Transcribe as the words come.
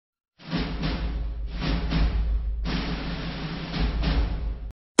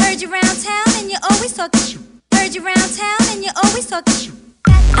Heard you around town and you always talking. Heard you around town and you always talking.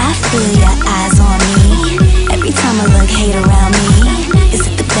 I feel your eyes on me. Every time I look, hate around me. Is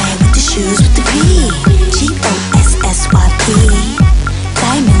it the bag with the shoes with the P? Gossyp.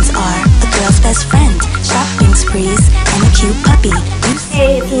 Diamonds are a girl's best friend. Shopping sprees and a cute puppy.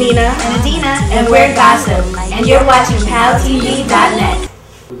 Hey, it's Nina and Adina, and we're Gossyp, and you're watching powtv.net.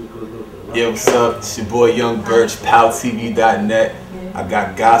 Yo, what's up? It's your boy Young Birch, powtv.net. I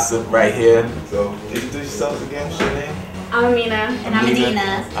got Gossyp right here. So, introduce yourselves again. What's your name? I'm Amina. And I'm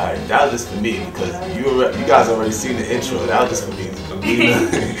Adina. Alright, that was just for me because you guys already seen the intro. That was just for me. Amina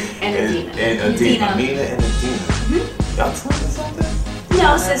and Adina. Amina and Adina. Y'all twins or something?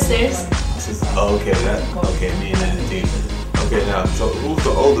 No, sisters. Oh, okay, okay, Amina and Adina. Okay, now, so who's the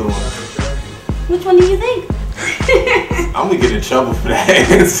older one? Which one do you think? I'm gonna get in trouble for that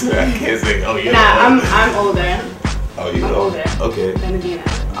answer. I can't say, oh, you're I'm older. Oh, you're older. Okay. Than Adina.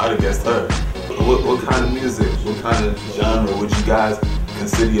 I'd have guessed her. What kind of music, what kind of genre would you guys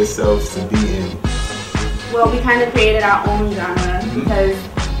consider yourselves to be in? Well, we kind of created our own genre because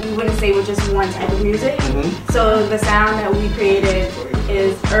we wouldn't say we're just one type of music. So the sound that we created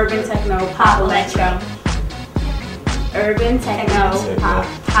is urban techno, pop, electro. Urban techno, pop,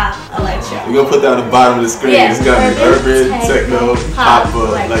 electro. We're gonna put that on the bottom of the screen. Yeah, it's gonna be urban techno, pop,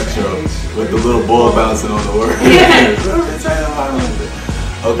 electro, with the little ball bouncing on the word.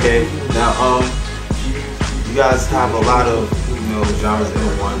 Okay, now you guys have a lot of genres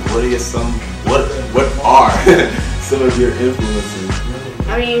in one. What are some of your influences?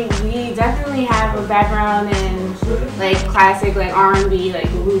 I mean, we definitely have a background in like classic, like R&B, like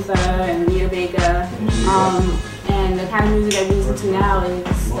Luther and Anita Baker, and the kind of music that we listen to now is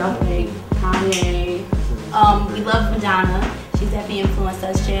stuff like Kanye. We love Madonna. She's definitely influenced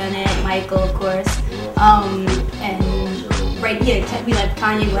us. Janet, Michael, of course. And right here, we like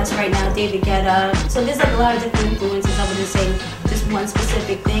Kanye West right now, David Guetta. So there's like a lot of different influences. I wouldn't say just one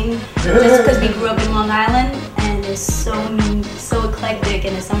specific thing. Just because we grew up in Long Island, and there's so eclectic,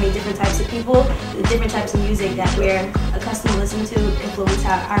 and there's so many different types of people, the different types of music that we're accustomed to listening to influence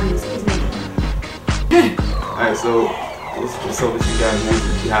how our music is made. Alright, so what's up with you guys'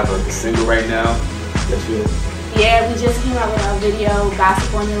 music? You have a single right now. Yeah, we just came out with our video,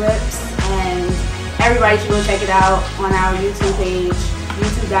 Gossip on Your Lips, and everybody should go check it out on our YouTube page,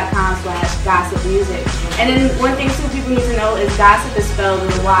 youtube.com/gossipmusic. And then one thing too people need to know is Gossyp is spelled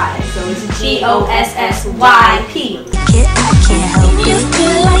with a Y, so it's Gossyp. I can't help it.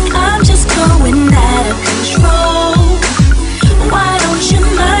 Feel like I'm just going out of control. Why don't you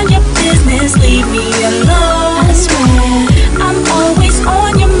mind your business? Leave me alone. I swear I'm always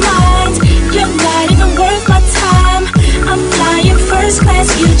on your mind. You're not even worth my time. I'm flying first class.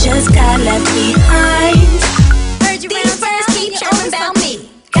 You just got left behind. These birds keep chirping about me.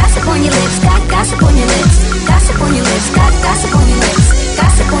 Gossip on your lips, got gossip on your lips. Gossip on your lips, got gossip on your lips.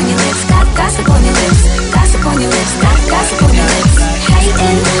 Gossip on your lips, got gossip on your lips. Gossip on your lips, got gossip on your lips.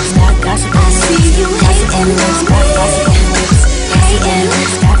 Hating lips, got gossip. I see you hating lips, got gossip on your lips. Hating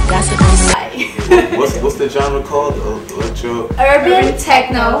lips, got gossip on your lips. What's the genre called? Electro? Urban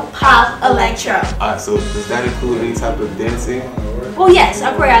techno, pop, electro. Alright, so does that include any type of dancing? Well, yes,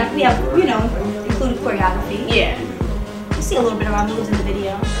 our choreography, we have, included choreography. Yeah. You see a little bit of our moves in the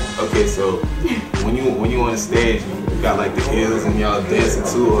video. Okay, so when you on the stage, you got like the heels and y'all dancing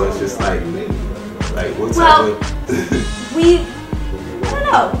too, or it's just like what type of? I don't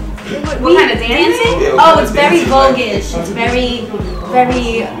know. What kind of dancing? Yeah, it's very voguish. It's very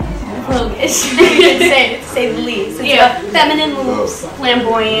voguish, to say the least. It's feminine moves,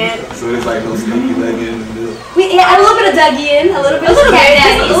 flamboyant. So there's like no sneaky leg in the middle? We had a little bit of Dougie in, a little bit of cat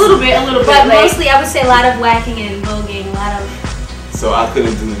daddies. A little bit. But mostly I would say a lot of whacking and voguing, a lot of... So I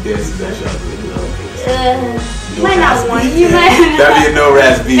couldn't do the dances that y'all did. You might not want to. That'd be a no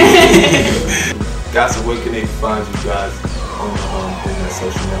rasp beat. Gossyp, where can they find you guys on the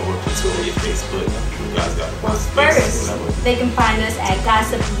social network, Twitter, your Facebook? You guys got First, they can find us at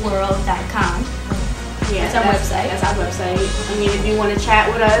gossipworld.com. Yeah, that's our website. That's our website. I mean, if you want to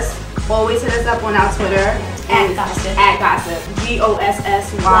chat with us, always hit us up on our Twitter at Gossyp. Gossyp.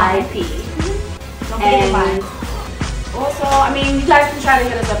 Don't forget to find. Also, I mean, you guys can try to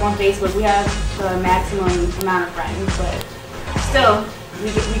hit us up on Facebook. We have the maximum amount of friends, but still, we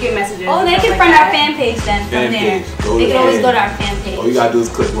get messages. Oh, they can friend our fan page then from there. They can always go to our fan page. All you gotta do is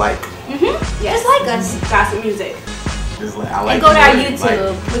click like. Yes. Just like us. Gossip Music. Just like, I like. And go to our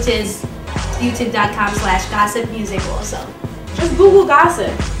YouTube, which is youtube.com/gossipmusic also. Just Google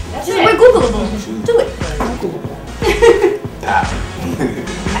Gossyp. That's it. We're Googleable. Do it.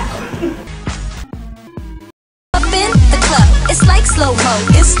 Up in the club, it's like slow mo.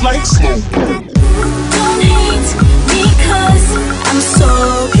 It's like slow.